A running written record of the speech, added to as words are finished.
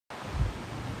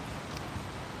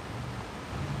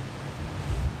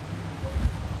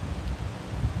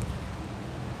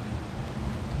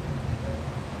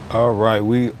All right,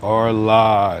 we are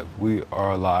live. We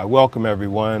are live. Welcome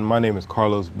everyone. My name is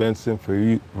Carlos Benson.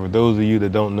 For those of you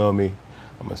that don't know me,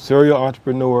 I'm a serial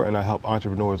entrepreneur and I help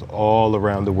entrepreneurs all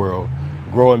around the world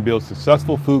grow and build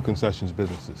successful food concessions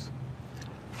businesses.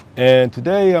 And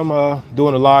today I'm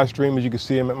doing a live stream. As you can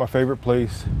see, I'm at my favorite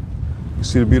place. You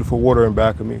see the beautiful water in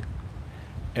back of me.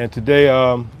 And today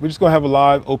we're just gonna have a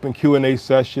live open Q&A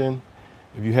session.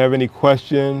 If you have any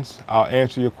questions, I'll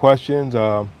answer your questions.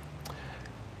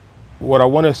 What I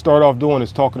want to start off doing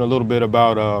is talking a little bit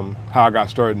about how I got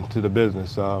started into the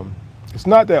business. It's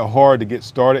not that hard to get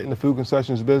started in the food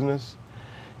concessions business.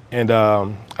 And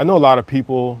I know a lot of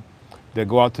people that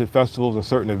go out to festivals and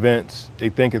certain events, they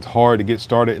think it's hard to get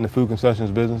started in the food concessions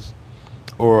business.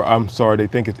 Or I'm sorry, they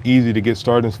think it's easy to get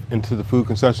started into the food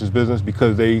concessions business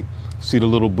because they see the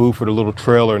little booth or the little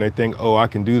trailer and they think, oh, I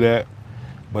can do that.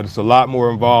 But it's a lot more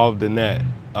involved than that.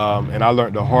 And I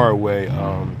learned the hard way.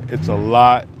 It's a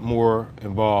lot more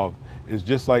involved. It's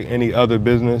just like any other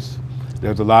business.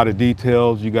 There's a lot of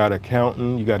details. You got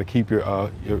accounting. You got to keep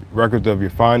your records of your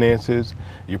finances,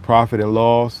 your profit and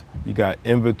loss. You got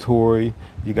inventory.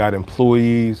 You got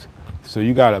employees. So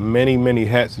you got many, many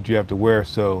hats that you have to wear.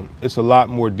 So it's a lot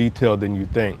more detailed than you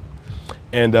think.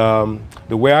 And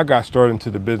the way I got started into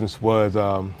the business was,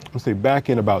 let's say back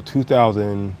in about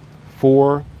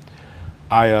 2004,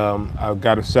 I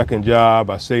got a second job.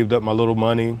 I saved up my little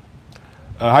money.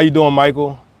 How you doing,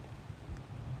 Michael?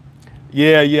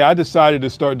 Yeah. I decided to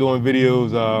start doing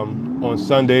videos on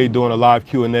Sunday, doing a live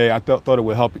Q&A. I thought it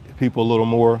would help people a little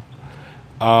more.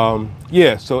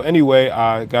 Yeah. So anyway,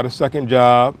 I got a second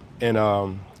job, and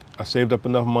I saved up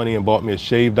enough money and bought me a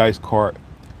shaved ice cart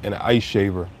and an ice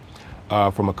shaver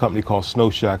from a company called Snow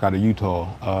Shack out of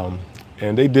Utah.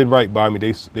 And they did right by me.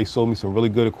 They sold me some really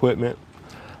good equipment.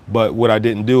 But what I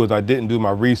didn't do is I didn't do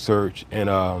my research, and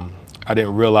I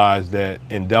didn't realize that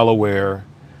in Delaware,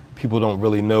 people don't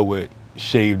really know what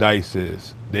shaved ice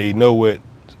is. They know what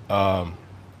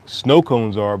snow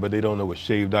cones are, but they don't know what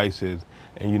shaved ice is.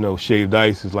 And you know, shaved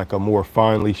ice is like a more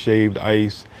finely shaved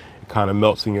ice. It kind of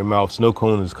melts in your mouth. Snow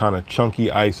cone is kind of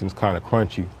chunky ice and it's kind of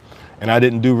crunchy. And I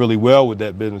didn't do really well with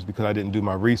that business because I didn't do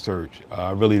my research.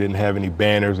 I really didn't have any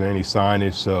banners or any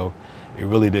signage, so it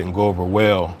really didn't go over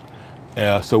well.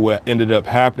 So what ended up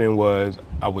happening was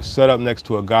I was set up next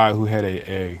to a guy who had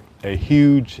a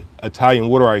huge Italian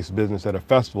water ice business at a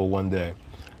festival one day.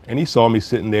 And he saw me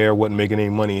sitting there, wasn't making any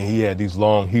money, and he had these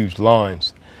long, huge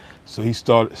lines. So he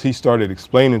started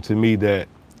explaining to me that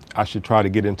I should try to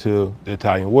get into the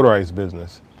Italian water ice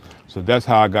business. So that's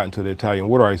how I got into the Italian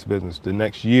water ice business. The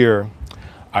next year,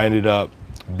 I ended up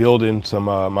building some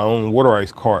my own water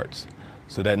ice carts.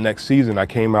 So that next season, I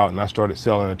came out and I started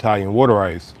selling Italian water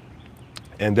ice.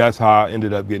 And that's how I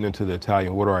ended up getting into the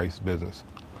Italian water ice business.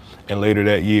 And later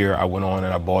that year, I went on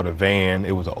and I bought a van.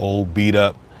 It was an old beat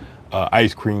up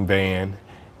ice cream van.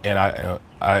 And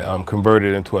I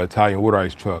converted it into an Italian water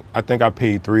ice truck. I think I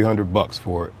paid $300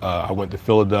 for it. I went to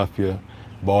Philadelphia,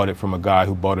 bought it from a guy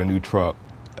who bought a new truck,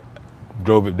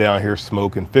 drove it down here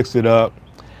smoking, fixed it up,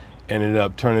 ended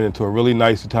up turning it into a really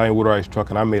nice Italian water ice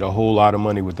truck. And I made a whole lot of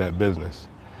money with that business.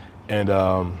 And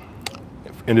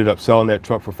ended up selling that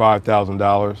truck for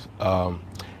 $5,000,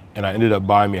 and I ended up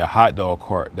buying me a hot dog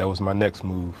cart. That was my next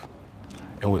move.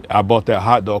 And I bought that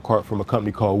hot dog cart from a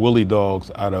company called Willie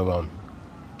Dogs out of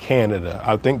Canada.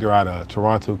 I think they're out of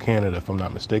Toronto, Canada, if I'm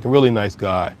not mistaken. Really nice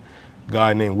guy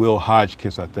named Will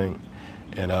Hodgkiss, I think.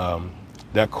 And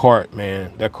that cart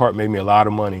made me a lot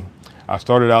of money. I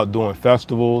started out doing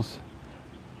festivals.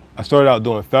 And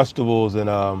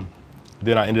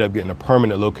then I ended up getting a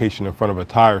permanent location in front of a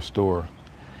tire store.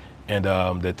 And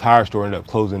the tire store ended up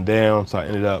closing down, so I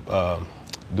ended up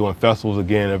doing festivals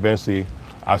again. Eventually,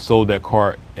 I sold that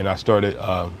cart and I started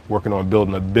working on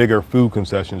building a bigger food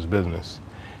concessions business.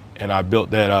 And I built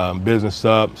that business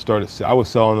up. I was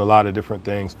selling a lot of different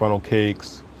things: funnel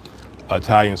cakes,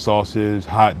 Italian sausages,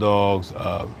 hot dogs,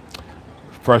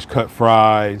 fresh cut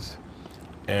fries.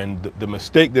 And the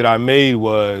mistake that I made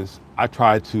was I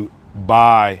tried to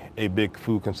buy a big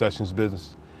food concessions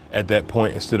business at that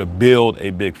point instead of build a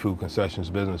big food concessions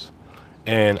business.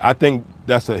 And I think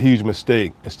that's a huge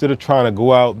mistake. Instead of trying to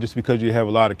go out just because you have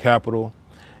a lot of capital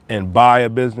and buy a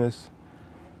business,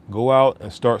 go out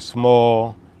and start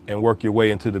small and work your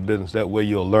way into the business. That way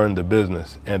you'll learn the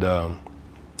business. And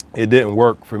it didn't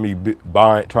work for me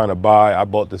trying to buy. I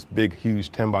bought this big,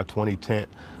 huge 10 by 20 tent,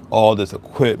 all this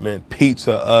equipment,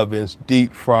 pizza ovens,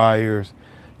 deep fryers,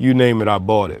 you name it, I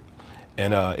bought it.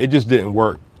 And it just didn't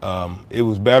work. It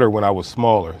was better when I was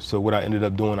smaller. So what I ended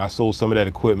up doing, I sold some of that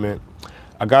equipment.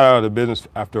 I got out of the business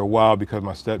after a while because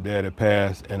my stepdad had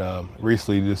passed, and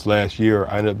recently this last year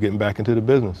I ended up getting back into the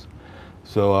business.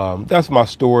 So that's my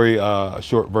story, a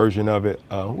short version of it.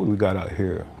 What do we got out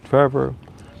here? Trevor.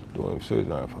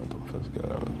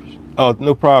 Oh,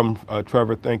 no problem,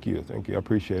 Trevor. Thank you. I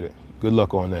appreciate it. Good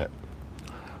luck on that.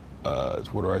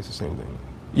 Is water ice the same thing?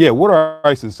 Yeah, water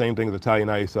ice is the same thing as Italian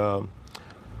ice.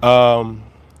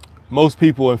 Most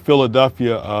people in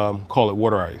Philadelphia call it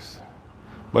water ice,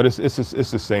 but it's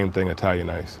the same thing, Italian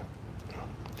ice.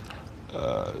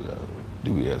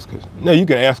 Do we ask? No, you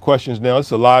can ask questions now.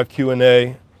 It's a live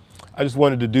Q&A. I just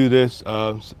wanted to do this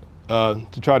to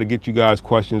try to get you guys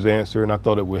questions answered, and I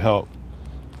thought it would help.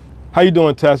 How you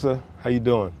doing, Tessa? How you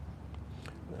doing?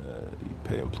 You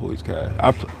pay employees cash.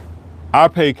 I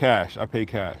pay cash.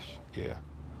 Yeah,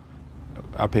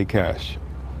 I pay cash.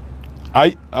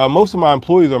 Most of my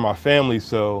employees are my family,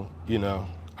 so you know,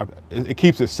 it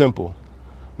keeps it simple.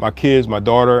 My kids, my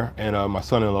daughter, and my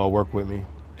son-in-law work with me,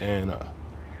 and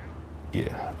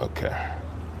yeah, okay.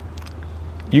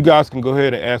 You guys can go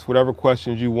ahead and ask whatever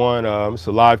questions you want. It's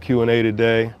a live Q&A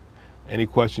today. Any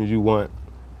questions you want?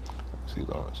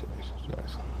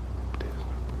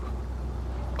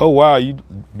 Oh wow, you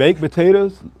baked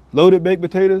potatoes? Loaded baked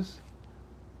potatoes?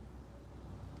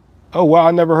 Oh wow,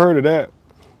 I never heard of that.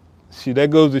 See, that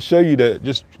goes to show you that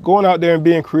just going out there and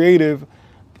being creative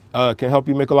can help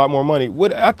you make a lot more money.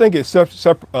 What I think it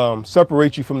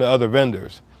separates you from the other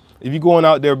vendors. If you're going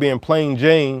out there being plain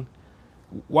Jane,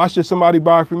 why should somebody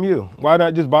buy from you? Why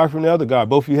not just buy from the other guy?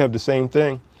 Both of you have the same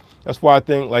thing. That's why I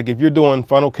think, like, if you're doing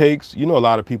funnel cakes, you know, a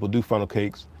lot of people do funnel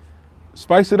cakes.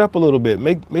 Spice it up a little bit.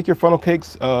 Make your funnel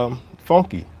cakes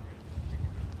funky.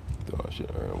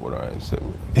 What I said.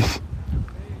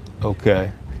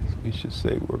 Okay. We should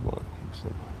say we're going to keep it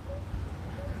simple.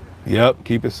 Yep,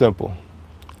 keep it simple.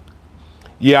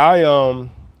 Yeah,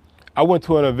 I went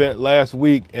to an event last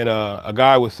week, and a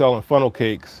guy was selling funnel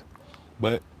cakes,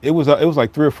 but it was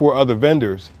like 3 or 4 other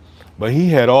vendors, but he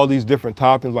had all these different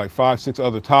toppings, like 5, 6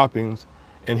 other toppings,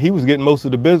 and he was getting most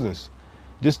of the business.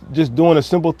 Just doing a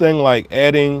simple thing like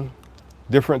adding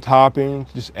different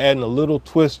toppings, just adding a little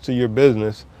twist to your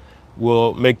business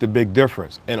will make the big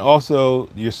difference. And also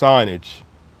your signage.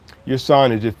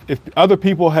 If other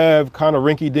people have kind of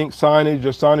rinky-dink signage,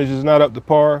 your signage is not up to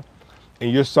par,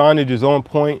 and your signage is on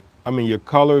point, I mean, your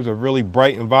colors are really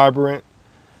bright and vibrant,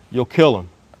 you'll kill them.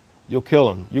 You're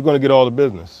going to get all the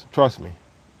business. Trust me.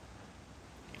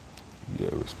 Yeah,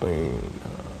 explain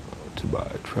to buy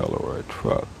a trailer or a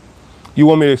truck. You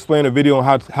want me to explain a video on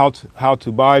how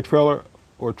to buy a trailer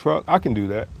or a truck? I can do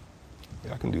that.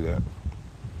 Yeah, I can do that.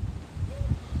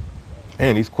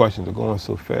 And these questions are going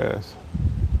so fast.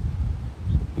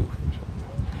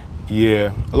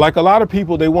 Yeah, like a lot of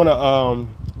people, they want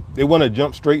to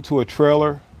jump straight to a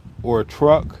trailer or a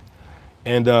truck.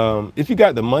 And if you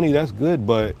got the money, that's good,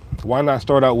 but why not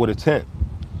start out with a tent?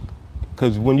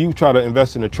 Because when you try to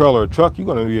invest in a trailer or a truck, you're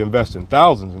going to be investing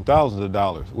thousands and thousands of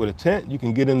dollars. With a tent, you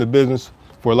can get in the business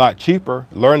for a lot cheaper,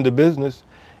 learn the business,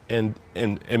 and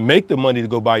make the money to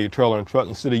go buy your trailer and truck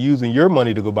instead of using your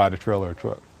money to go buy the trailer or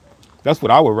truck. That's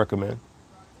what I would recommend.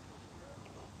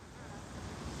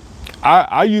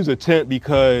 I use a tent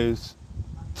because,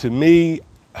 to me,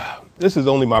 this is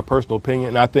only my personal opinion,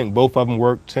 and I think both of them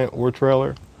work, tent or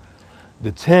trailer.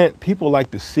 The tent, people like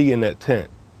to see in that tent.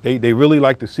 They really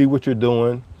like to see what you're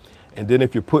doing. And then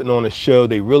if you're putting on a show,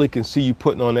 they really can see you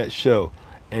putting on that show.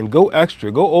 And go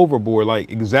extra, go overboard,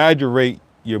 like exaggerate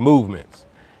your movements.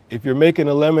 If you're making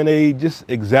a lemonade, just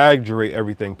exaggerate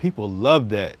everything. People love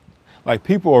that. Like,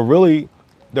 people are really,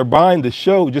 they're buying the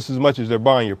show just as much as they're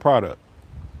buying your product.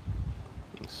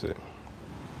 Let's see.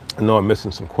 I know I'm missing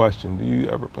some questions. Do you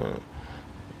ever plan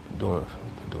doing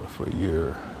for a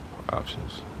year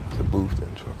options? The booth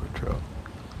and truck or truck?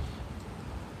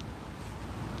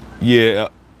 Yeah,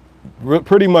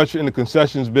 pretty much in the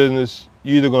concessions business,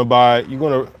 you're going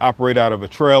to operate out of a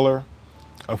trailer,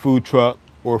 a food truck,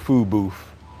 or a food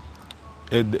booth.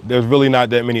 There's really not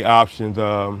that many options.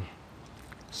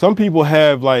 Some people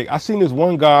have, like, I seen this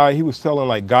one guy, he was selling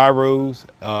like gyros,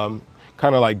 kind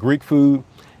of like Greek food,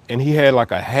 and he had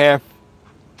like a half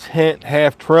tent,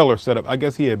 half trailer set up. I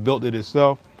guess he had built it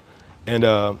himself, and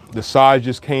the size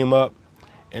just came up,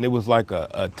 and it was like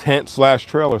a tent /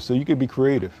 trailer, so you could be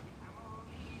creative.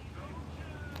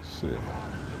 Let's see.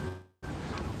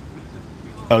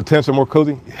 Tents are more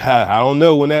cozy? I don't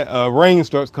know, when that rain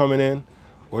starts coming in,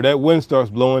 or that wind starts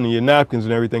blowing and your napkins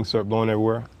and everything start blowing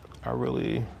everywhere.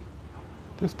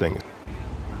 This thing,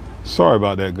 sorry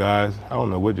about that, guys. I don't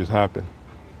know what just happened.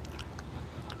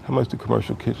 How much do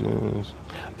commercial kitchens?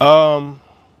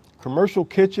 Commercial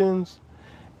kitchens,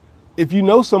 if you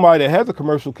know somebody that has a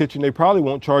commercial kitchen, they probably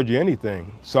won't charge you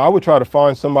anything. So I would try to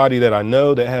find somebody that I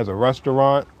know that has a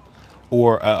restaurant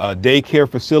or a daycare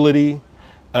facility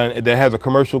that has a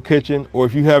commercial kitchen. Or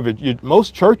if you have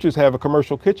most churches have a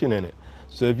commercial kitchen in it.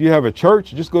 So if you have a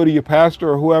church, just go to your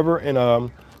pastor or whoever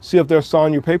and see if they'll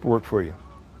sign your paperwork for you.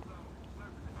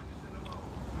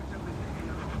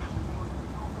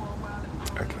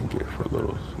 I can get for a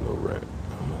little no rent.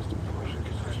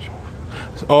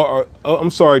 Oh, I'm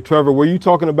sorry, Trevor, were you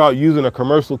talking about using a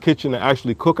commercial kitchen to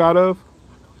actually cook out of,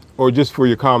 or just for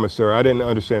your commissary? I didn't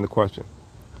understand the question.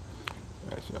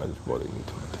 Actually, I just bought a new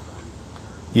tent.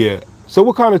 Yeah. So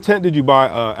what kind of tent did you buy,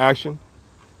 Action?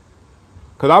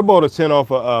 Because I bought a tent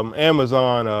off of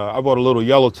Amazon. I bought a little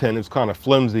yellow tent. It's kind of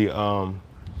flimsy.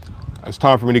 It's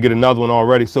time for me to get another one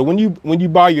already. So when you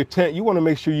buy your tent, you want to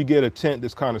make sure you get a tent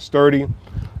that's kind of sturdy.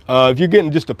 If you're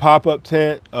getting just a pop-up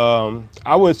tent,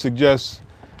 I would suggest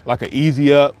like an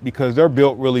Easy Up, because they're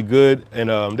built really good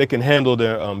and they can handle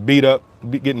their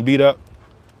getting beat up.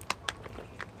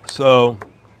 So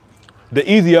the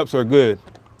Easy Ups are good.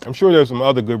 I'm sure there's some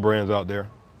other good brands out there.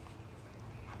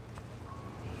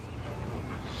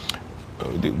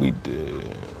 We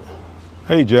did.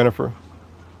 Hey, Jennifer.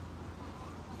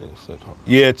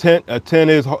 Yeah, a tent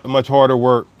is much harder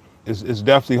work. It's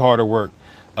definitely harder work.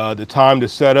 The time to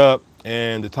set up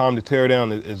and the time to tear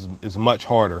down is much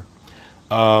harder.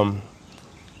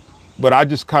 But I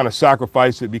just kind of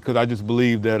sacrifice it because I just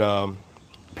believe that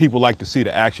people like to see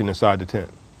the action inside the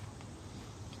tent.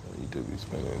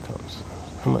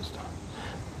 How much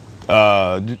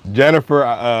time? Jennifer,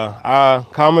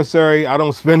 commissary, I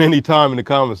don't spend any time in the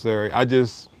commissary. I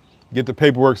just get the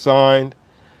paperwork signed.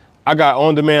 I got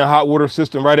on-demand hot water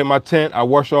system right at my tent. I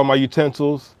wash all my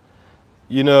utensils,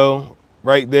 you know,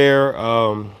 right there.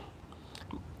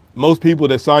 Most people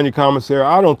that sign your commissary,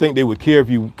 I don't think they would care if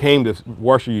you came to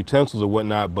wash your utensils or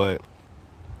whatnot, but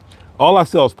all I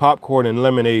sell is popcorn and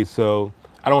lemonade, so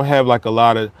I don't have like a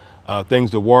lot of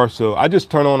things to wash. So I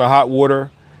just turn on the hot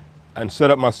water and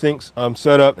set up my sinks,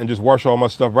 set up and just wash all my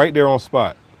stuff right there on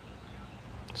spot.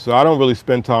 So I don't really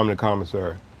spend time in the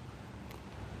commissary.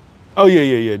 Oh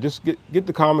yeah. Just get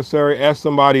the commissary. Ask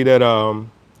somebody that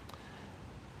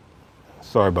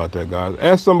sorry about that, guys.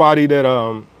 Ask somebody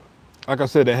that like I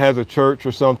said, that has a church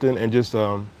or something, and just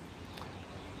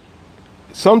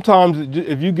sometimes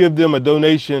if you give them a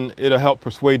donation, it'll help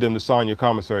persuade them to sign your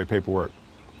commissary paperwork.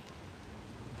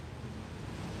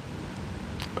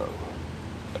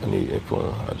 I need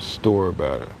info on how to store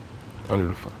batter under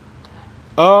the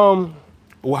phone.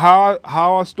 Well,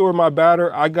 how I store my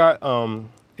batter, I got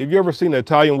have you ever seen the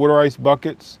Italian water ice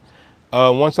buckets?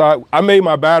 Once I made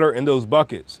my batter in those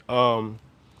buckets.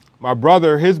 My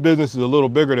brother, his business is a little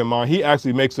bigger than mine. He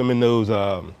actually makes them in those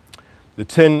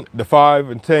the 5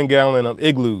 and 10 gallon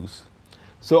igloos.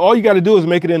 So all you got to do is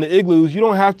make it in the igloos. You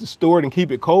don't have to store it and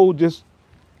keep it cold. Just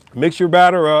mix your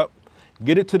batter up,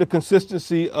 get it to the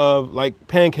consistency of like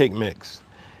pancake mix.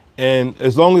 And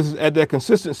as long as it's at that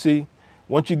consistency,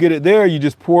 once you get it there, you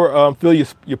just pour, fill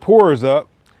your pores up.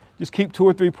 Just keep 2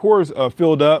 or 3 pores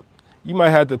filled up. You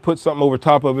might have to put something over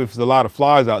top of it if there's a lot of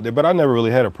flies out there, but I never really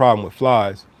had a problem with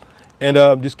flies. And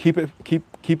just keep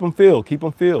them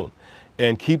filled,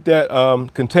 and keep that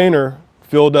container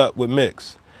filled up with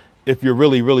mix if you're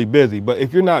really, really busy. But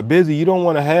if you're not busy, you don't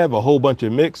want to have a whole bunch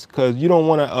of mix, because you don't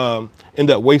want to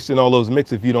end up wasting all those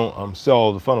mix if you don't sell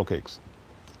all the funnel cakes.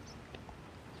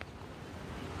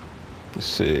 Let's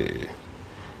see.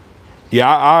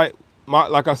 Yeah,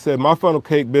 like I said, my funnel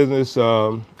cake business,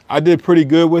 I did pretty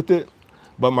good with it,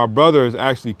 but my brother is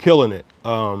actually killing it.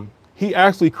 He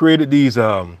actually created these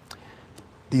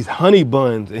honey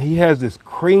buns, and he has this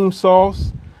cream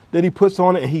sauce that he puts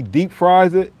on it, and he deep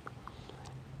fries it.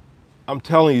 I'm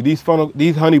telling you, these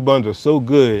honey buns are so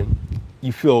good,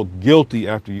 you feel guilty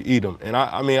after you eat them. And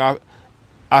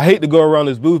I hate to go around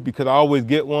this booth because I always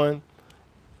get one,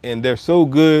 and they're so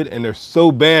good and they're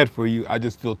so bad for you. I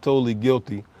just feel totally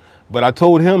guilty. But I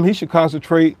told him he should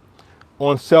concentrate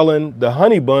on selling the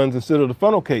honey buns instead of the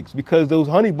funnel cakes, because those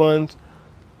honey buns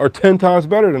are 10 times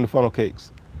better than the funnel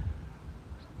cakes.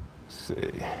 Let's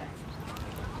see.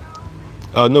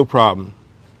 No problem.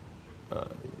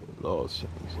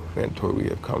 Mandatory, we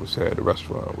have commissary at the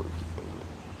restaurant.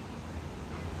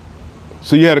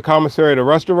 So you had a commissary at a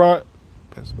restaurant?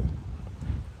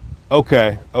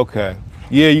 Okay.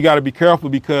 Yeah, you got to be careful,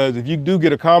 because if you do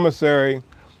get a commissary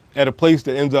at a place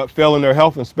that ends up failing their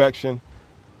health inspection,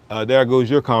 there goes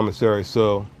your commissary.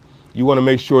 So you want to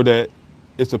make sure that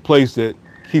it's a place that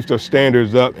keeps their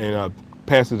standards up and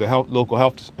passes a local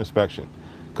health inspection,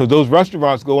 because those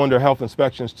restaurants go under health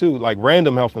inspections too, like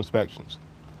random health inspections.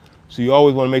 So you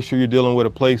always want to make sure you're dealing with a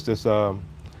place that's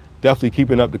definitely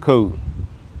keeping up the code.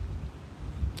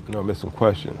 I know I missed some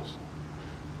questions.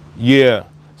 Yeah.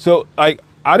 So I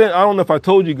don't know if I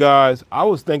told you guys, I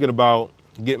was thinking about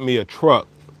getting me a truck,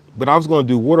 but I was going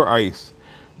to do water ice.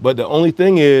 But the only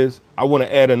thing is I want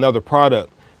to add another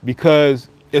product, because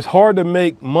it's hard to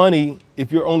make money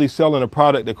if you're only selling a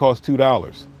product that costs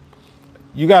 $2.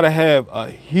 You got to have a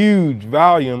huge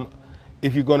volume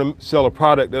if you're going to sell a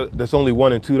product that's only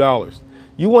 $1 and $2.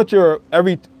 You want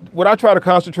what I try to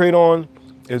concentrate on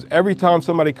is every time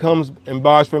somebody comes and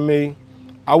buys from me,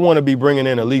 I want to be bringing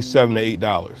in at least $7 to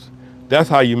 $8. That's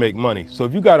how you make money. So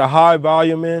if you got a high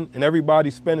volume in and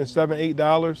everybody's spending $7,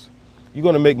 $8, you're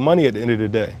going to make money at the end of the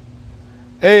day.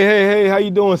 Hey, how you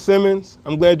doing, Simmons?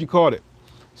 I'm glad you caught it.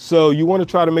 So you want to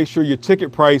try to make sure your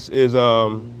ticket price is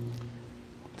 $7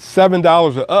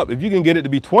 or up. If you can get it to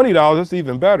be $20, that's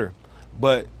even better.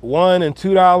 But $1 and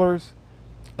 $2,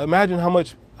 imagine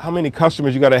how many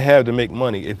customers you got to have to make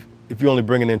money if you're only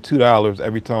bringing in $2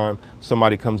 every time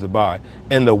somebody comes to buy,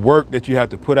 and the work that you have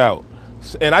to put out.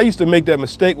 And I used to make that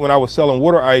mistake when I was selling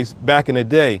water ice back in the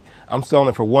day. I'm selling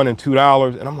it for $1 and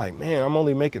 $2, and I'm like, man, I'm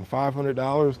only making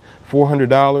 $500,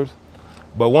 $400.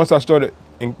 But once I started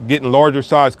getting larger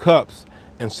size cups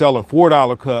and selling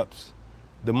 $4 cups,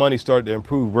 the money started to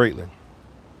improve greatly.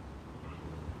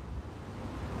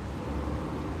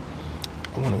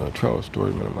 I want to go tell a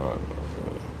story.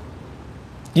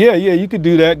 Yeah, you could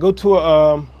do that. Go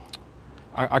to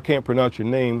I can't pronounce your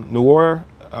name, Noir.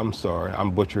 I'm sorry,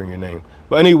 I'm butchering your name.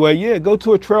 But anyway, yeah, go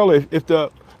to a trailer. If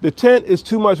the tent is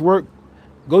too much work,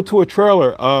 go to a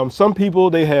trailer. Some people,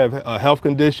 they have health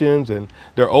conditions and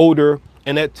they're older,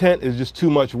 and that tent is just too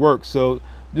much work. So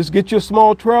just get you a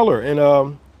small trailer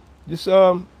and just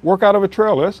work out of a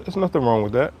trailer. There's nothing wrong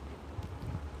with that.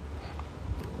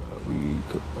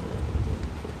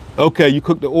 Okay, you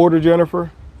cooked the order,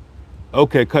 Jennifer?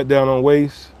 Okay, cut down on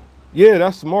waste. Yeah,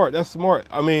 that's smart. That's smart.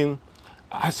 I mean,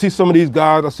 I see some of these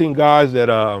guys. I've seen guys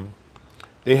that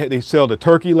they sell the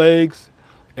turkey legs,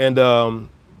 and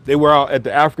they were out at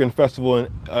the African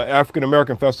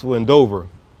American festival in Dover.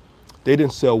 They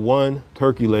didn't sell one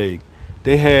turkey leg.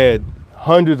 They had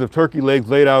hundreds of turkey legs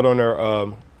laid out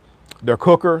on their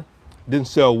cooker. Didn't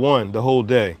sell one the whole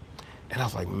day, and I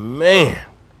was like, man,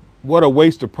 what a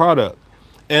waste of product.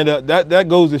 And that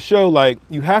goes to show, like,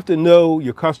 you have to know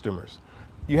your customers.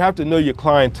 You have to know your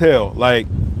clientele. Like,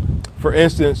 for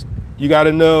instance, you got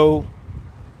to know,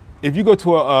 if you go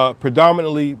to a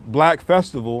predominantly black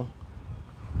festival,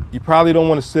 you probably don't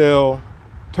want to sell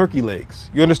turkey legs.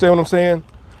 You understand what I'm saying?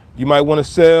 You might want to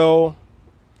sell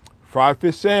fried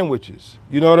fish sandwiches.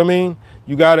 You know what I mean?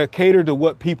 You got to cater to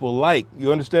what people like.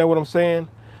 You understand what I'm saying?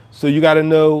 So you got to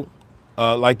know,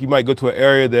 like, you might go to an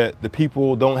area that the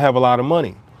people don't have a lot of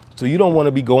money. So you don't want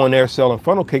to be going there selling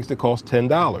funnel cakes that cost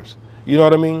 $10. You know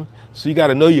what I mean? So you got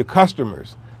to know your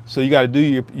customers. So you got to do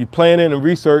your planning and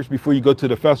research before you go to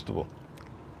the festival.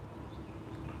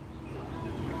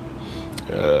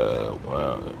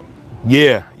 Wow.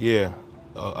 Yeah,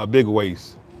 a big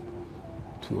waste.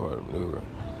 Too hard to maneuver.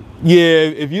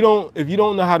 Yeah, if you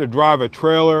don't know how to drive a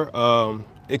trailer,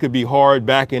 it could be hard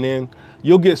backing in.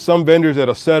 You'll get some vendors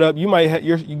that'll set up. You might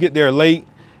you get there late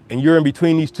and you're in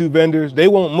between these two vendors. They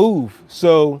won't move.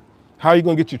 So how are you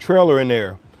gonna get your trailer in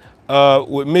there?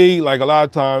 With me, like, a lot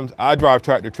of times I drive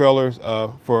tractor trailers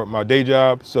for my day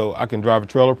job, so I can drive a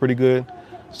trailer pretty good.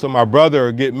 So my brother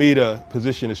will get me to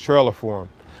position his trailer for him.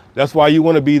 That's why you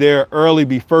want to be there early,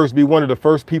 be one of the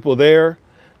first people there.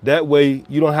 That way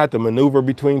you don't have to maneuver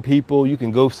between people. You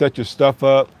can go set your stuff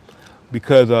up,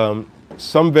 because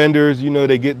some vendors, you know,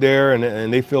 they get there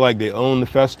and they feel like they own the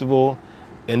festival,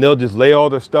 and they'll just lay all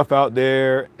their stuff out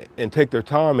there and take their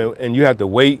time, and you have to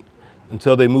wait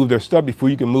until they move their stuff before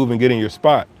you can move and get in your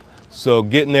spot. So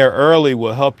getting there early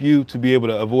will help you to be able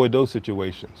to avoid those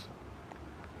situations.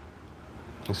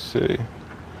 Let's see.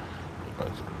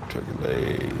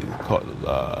 Caught the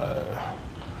live.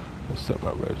 Let's set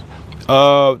my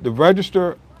register. The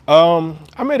register,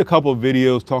 I made a couple of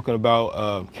videos talking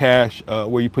about cash,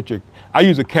 where you put I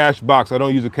use a cash box. I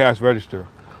don't use a cash register.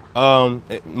 In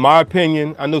my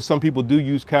opinion, I know some people do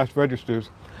use cash registers,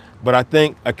 but I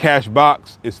think a cash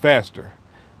box is faster,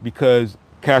 because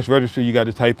cash register, you got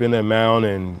to type in the amount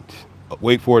and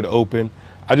wait for it to open.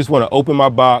 I just want to open my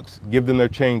box, give them their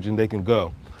change, and they can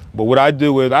go. But what I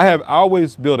do is I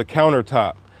always build a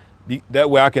countertop. That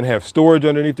way I can have storage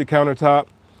underneath the countertop,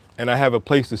 and I have a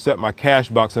place to set my cash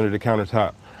box under the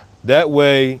countertop. That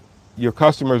way your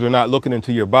customers are not looking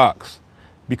into your box,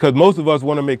 because most of us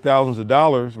want to make thousands of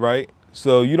dollars, right?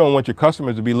 So you don't want your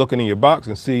customers to be looking in your box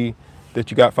and see that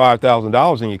you got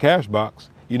 $5,000 in your cash box.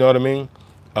 You know what I mean?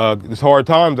 It's hard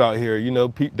times out here. You know,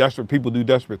 desperate people do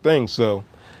desperate things. So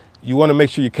you want to make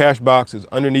sure your cash box is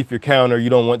underneath your counter. You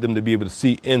don't want them to be able to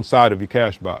see inside of your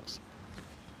cash box.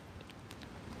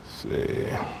 Let's see.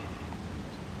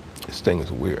 This thing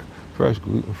is weird. Fresh,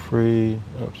 gluten-free.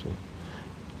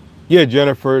 Yeah,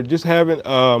 Jennifer, just having,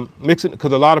 mixing,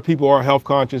 because a lot of people are health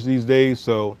conscious these days.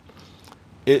 So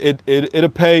it'll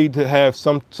pay to have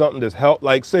something that's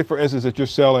like say for instance that you're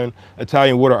selling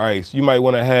Italian water ice, you might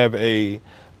want to have a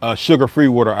sugar-free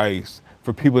water ice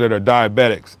for people that are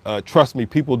diabetics. Trust me,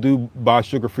 people do buy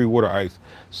sugar-free water ice.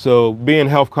 So being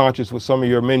health conscious with some of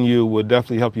your menu will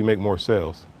definitely help you make more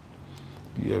sales.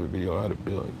 Do you have a video on how to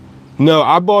build it? No,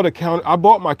 I bought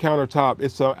my countertop.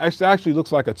 It's actually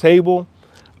looks like a table.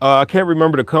 I can't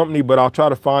remember the company, but I'll try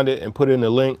to find it and put it in the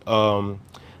link.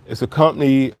 It's a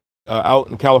company out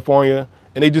in California,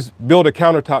 and they just build a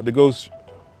countertop that goes,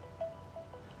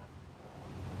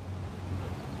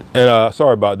 and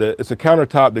sorry about that. It's a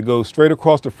countertop that goes straight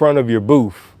across the front of your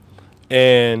booth,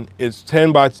 and it's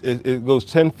it goes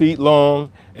 10 feet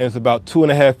long, and it's about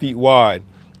 2.5 feet wide.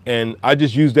 And I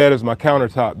just used that as my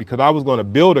countertop because I was going to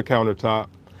build a countertop,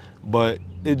 but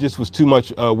it just was too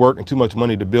much work and too much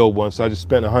money to build one. So I just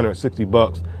spent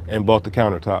 $160 and bought the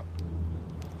countertop.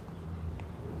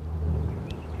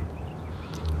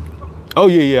 Oh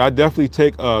yeah, I definitely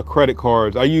take credit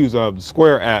cards. I use the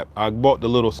Square app. I bought the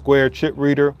little Square chip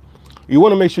reader. You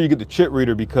want to make sure you get the chip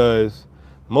reader because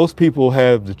most people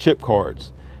have the chip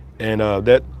cards, and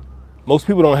most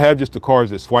people don't have just the cards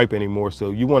that swipe anymore.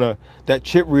 So you want that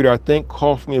chip reader, I think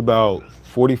cost me about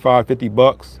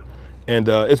 $45–50, and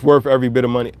it's worth every bit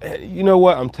of money. You know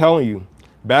what? I'm telling you,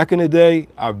 back in the day,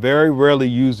 I very rarely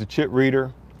used the chip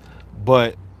reader,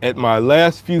 but at my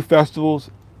last few festivals,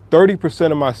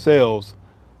 30% of my sales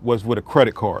was with a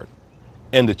credit card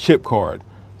and the chip card.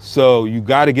 So you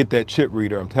got to get that chip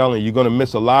reader. I'm telling you, you're going to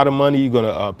miss a lot of money.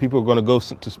 People are going to go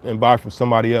and buy from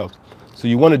somebody else. So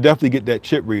you want to definitely get that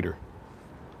chip reader.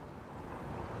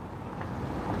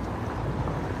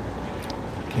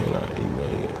 Can I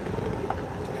email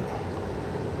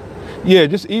you? Yeah,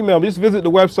 just email me. Just visit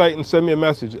the website and send me a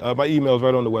message. My email is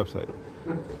right on the website.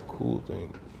 Cool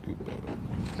thing.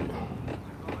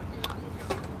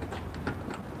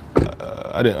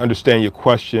 I didn't understand your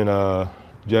question,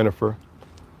 Jennifer.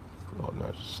 Oh,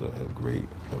 no, great.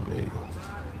 Amazing.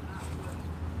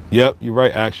 Yep, you're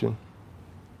right, Action.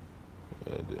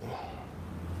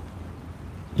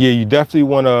 Yeah, you definitely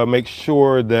want to make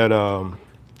sure that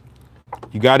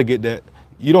you got to get that.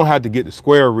 You don't have to get the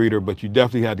Square reader, but you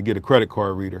definitely have to get a credit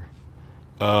card reader.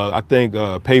 I think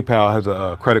PayPal has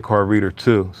a credit card reader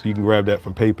too, so you can grab that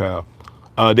from PayPal.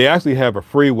 They actually have a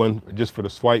free one just for the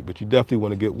swipe, but you definitely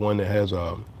want to get one that has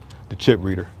the chip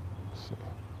reader.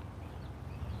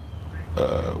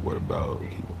 So, what about?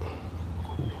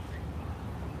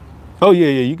 Oh yeah,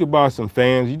 you could buy some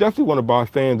fans. You definitely want to buy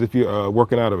fans if you're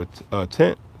working out of a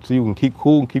tent, so you can keep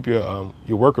cool and keep your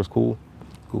workers cool.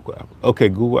 Google Apple. Okay,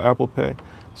 Google Apple Pay.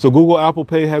 So Google Apple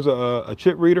Pay has a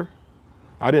chip reader.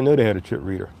 I didn't know they had a chip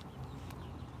reader.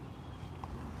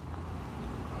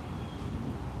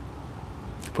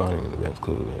 Finding an events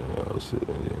code.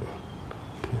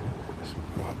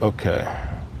 Okay,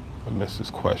 I missed this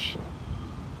question.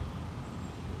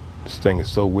 This thing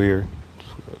is so weird.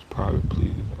 It's private,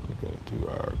 please.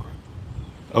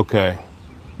 Okay,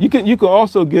 you can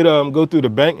also get go through the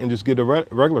bank and just get a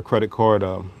regular credit card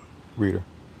reader.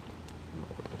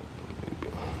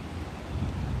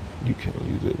 You can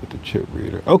use it with the chip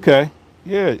reader. Okay,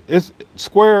 yeah, it's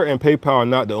Square and PayPal are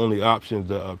not the only options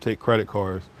to take credit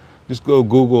cards. Just go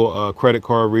Google credit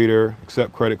card reader,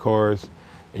 accept credit cards,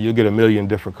 and you'll get a million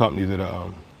different companies that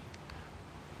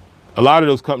a lot of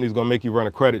those companies are gonna make you run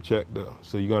a credit check though.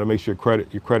 So you gotta make sure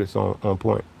your credit's on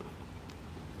point.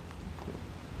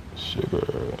 Sugar.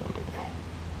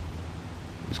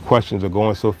 These questions are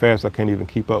going so fast I can't even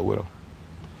keep up with them.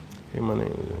 Hey, my name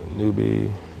is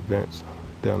Newbie. Events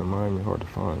down in Miami, hard to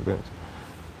find events.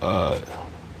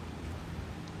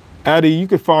 Addie, you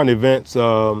can find events.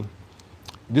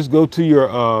 Just go to your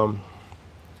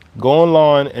go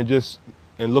online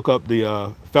and look up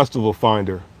the Festival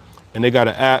Finder, and they got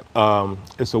an app.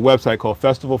 It's a website called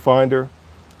Festival Finder,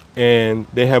 and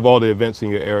they have all the events in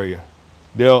your area.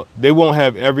 They won't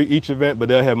have each event, but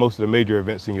they'll have most of the major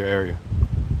events in your area.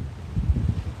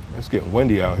 It's getting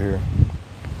windy out here.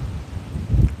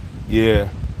 Yeah.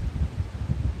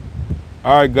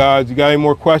 All right, guys, you got any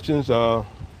more questions? I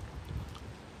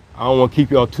don't want to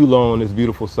keep y'all too long on this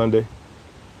beautiful Sunday.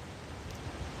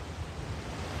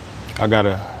 I got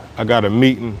a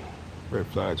meeting. Red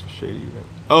flags for shady event.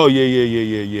 Oh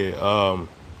yeah.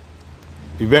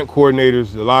 Event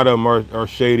coordinators, a lot of them are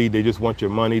shady. They just want your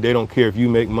money. They don't care if you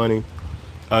make money.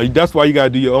 That's why you got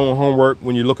to do your own homework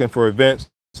when you're looking for events.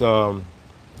 You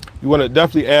want to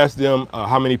definitely ask them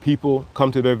how many people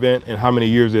come to the event and how many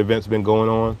years the event's been going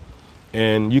on.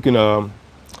 And you can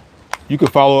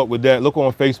follow up with that. Look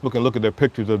on Facebook and look at their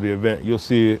pictures of the event. You'll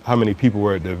see how many people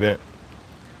were at the event.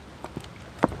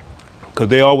 Because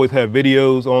they always have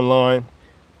videos online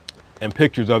and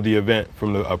pictures of the event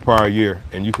from the prior year,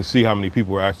 and you can see how many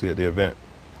people were actually at the event.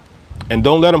 And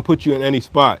don't let them put you in any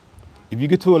spot. If you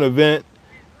get to an event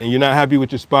and you're not happy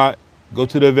with your spot, go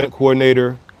to the event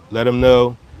coordinator, let them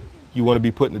know you want to be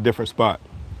put in a different spot.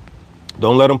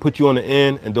 Don't let them put you on the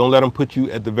end, and don't let them put you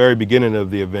at the very beginning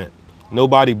of the event.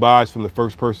 Nobody buys from the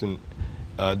first person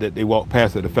that they walk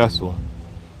past at the festival.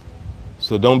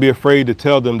 So don't be afraid to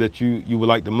tell them that you would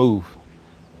like to move.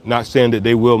 Not saying that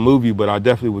they will move you, but I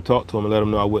definitely would talk to them and let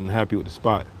them know I wasn't happy with the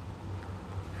spot.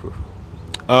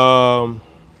 Let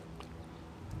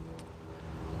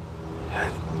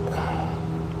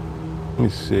me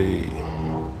see.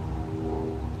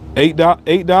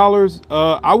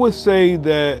 $8. I would say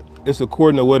that it's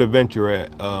according to what event you're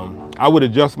at. I would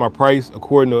adjust my price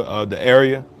according to the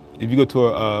area. If you go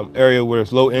to an area where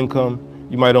it's low income,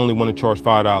 you might only want to charge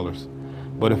 $5.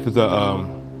 But if it's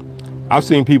I've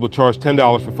seen people charge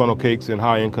 $10 for funnel cakes in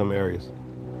high income areas.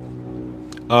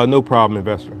 No problem,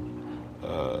 investor.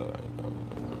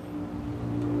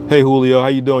 Hey Julio, how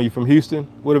you doing? You from Houston?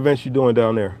 What events you doing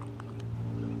down there?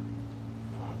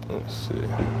 Let's see.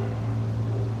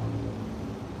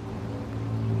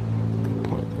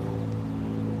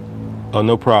 Oh,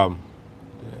 no problem.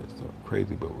 Yeah, it's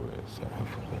crazy, but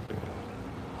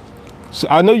so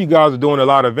I know you guys are doing a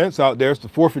lot of events out there. It's the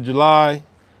 4th of July.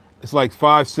 It's like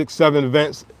 5, 6, 7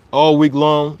 events all week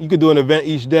long. You could do an event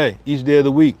each day of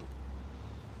the week.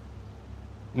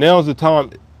 Now's the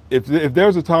time. If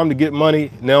there's a time to get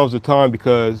money, now's the time,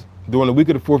 because during the week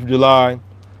of the 4th of July,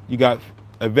 you got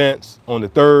events on the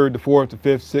 3rd, the 4th, the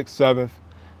 5th, 6th, 7th,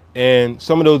 and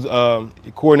some of those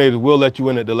coordinators will let you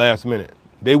in at the last minute.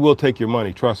 They will take your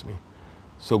money, trust me.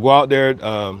 So go out there,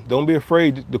 don't be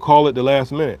afraid to call it the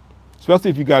last minute, especially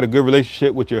if you got a good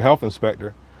relationship with your health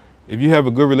inspector. If you have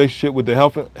a good relationship with the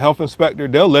health inspector,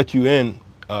 they'll let you in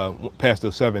past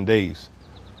those 7 days.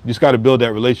 You just got to build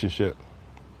that relationship.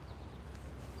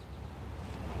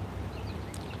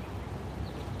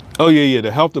 Oh yeah,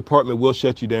 the health department will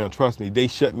shut you down. Trust me, they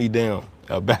shut me down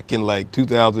back in like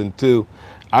 2002.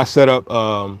 I set up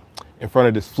in front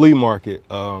of this flea market.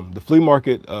 The flea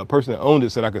market person that owned it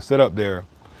said I could set up there.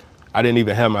 I didn't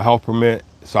even have my health permit,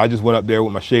 so I just went up there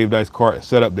with my shaved ice cart and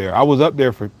set up there. I was up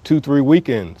there for 2-3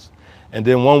 weekends. And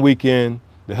then one weekend,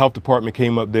 the health department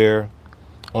came up there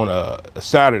on a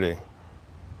Saturday,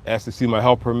 asked to see my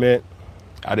health permit.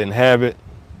 I didn't have it.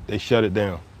 They shut it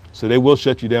down. So they will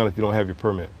shut you down if you don't have your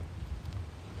permit.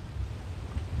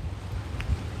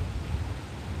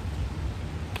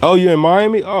 Oh, you're in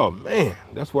Miami? Oh, man,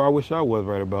 that's where I wish I was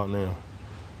right about now.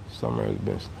 Summer has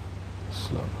been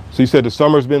slow. So you said the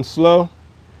summer's been slow?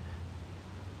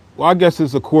 Well, I guess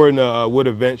it's according to what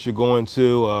events you're going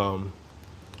to.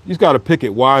 You just got to pick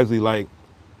it wisely. Like,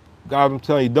 God, I'm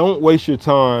telling you, don't waste your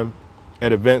time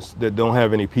at events that don't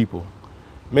have any people.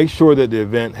 Make sure that the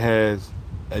event has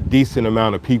a decent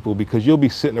amount of people, because you'll be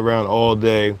sitting around all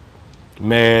day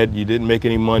mad. You didn't make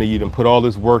any money. You didn't put all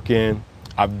this work in.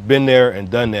 I've been there and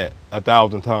done that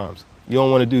 1,000 times. You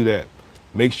don't want to do that.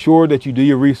 Make sure that you do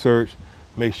your research.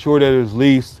 Make sure that there's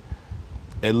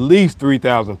at least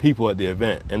 3,000 people at the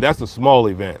event. And that's a small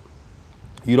event.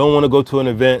 You don't want to go to an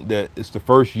event that it's the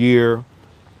first year.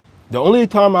 The only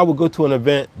time I would go to an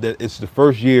event that it's the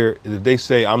first year is if they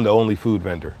say I'm the only food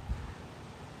vendor.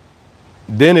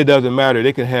 Then it doesn't matter.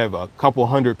 They can have a couple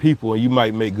hundred people and you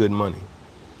might make good money.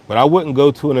 But I wouldn't go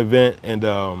to an event and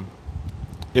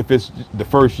if it's the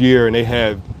first year and they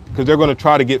have, because they're going to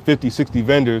try to get 50, 60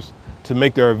 vendors to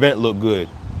make their event look good.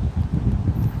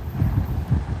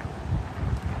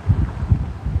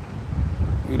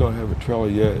 We don't have a trailer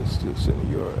yet. It's still sitting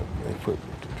in the yard.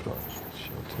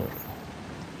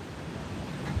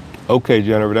 Okay,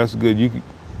 Jennifer, that's good. You can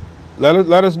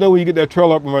let us know when you get that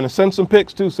trailer up and running. Send some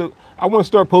pics too. So I want to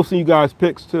start posting you guys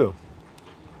pics too.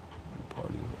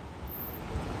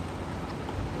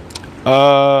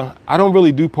 I don't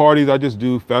really do parties. I just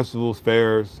do festivals,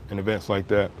 fairs, and events like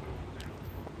that.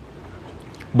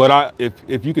 But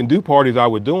if you can do parties, I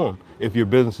would do them if your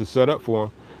business is set up for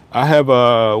them. I have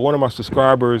one of my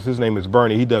subscribers, his name is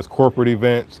Bernie. He does corporate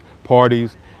events,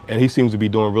 parties, and he seems to be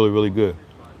doing really, really good.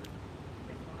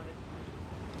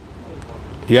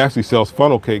 He actually sells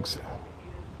funnel cakes.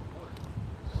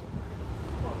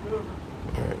 All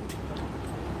right.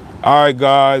 All right,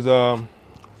 guys. I'm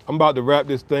about to wrap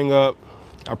this thing up.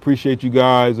 I appreciate you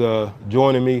guys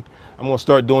joining me. I'm gonna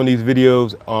start doing these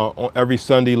videos on every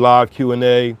Sunday, live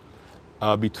Q&A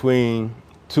between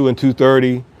 2 and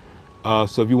 2:30.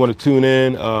 So if you want to tune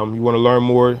in, you want to learn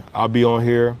more, I'll be on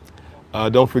here.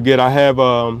 Don't forget, I have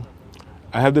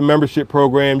the membership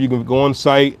program. You can go on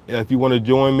site if you want to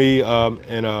join me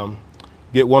and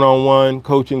get one-on-one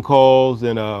coaching calls,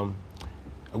 and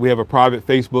we have a private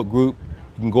Facebook group.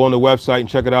 You can go on the website and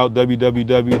check it out,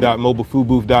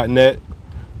 www.mobilefoodbooth.net.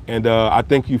 And I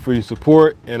thank you for your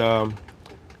support, and I'll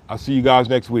see you guys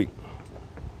next week.